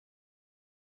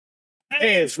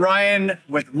Hey, it's Ryan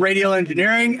with Radial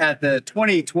Engineering at the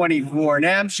 2024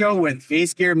 NAMM show with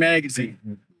Bass Gear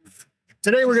Magazine.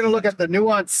 Today we're going to look at the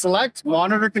Nuance Select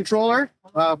monitor controller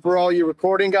for all you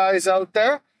recording guys out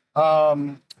there.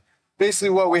 Basically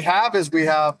what we have is we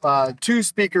have two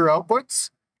speaker outputs,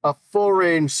 a full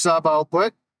range sub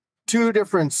output, two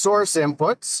different source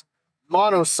inputs,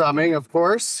 mono summing of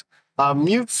course, a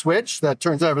mute switch that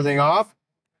turns everything off,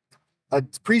 a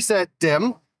preset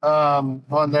dim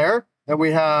on there. And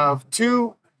we have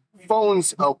two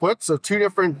phones outputs, so two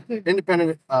different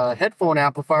independent headphone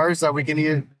amplifiers that we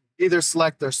can either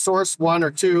select their source 1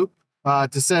 or 2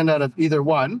 to send out of either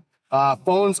one.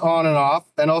 Phones on and off,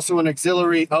 and also an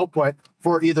auxiliary output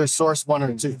for either source 1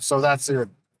 or 2. So that's your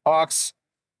aux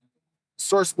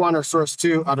source 1 or source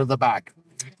 2 out of the back.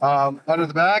 Out of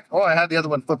the back, oh, I had the other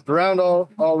one flipped around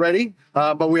already,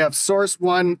 but we have source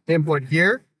 1 input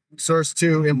here, source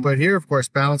 2 input here, of course,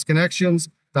 balance connections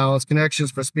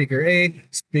for speaker A,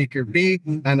 speaker B,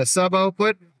 and a sub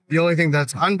output. The only thing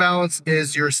that's unbalanced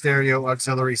is your stereo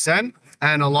auxiliary send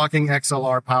and a locking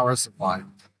XLR power supply.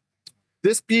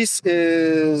 This piece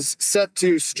is set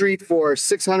to street for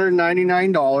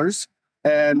 $699.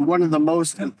 And one of the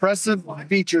most impressive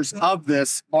features of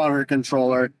this monitor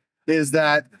controller is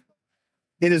that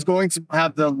it is going to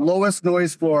have the lowest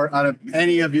noise floor out of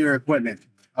any of your equipment.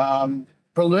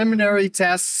 Preliminary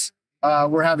tests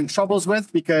we're having troubles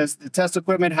with because the test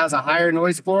equipment has a higher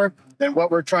noise floor than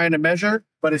what we're trying to measure,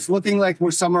 but it's looking like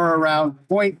we're somewhere around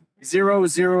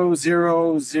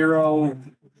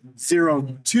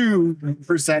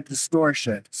 0.00002%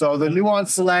 distortion. So the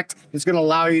Nuance Select is going to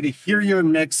allow you to hear your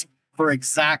mix for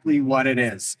exactly what it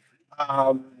is.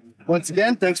 Once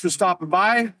again, thanks for stopping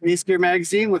by Bass Gear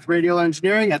Magazine with Radial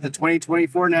Engineering at the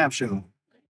 2024 NAMM show.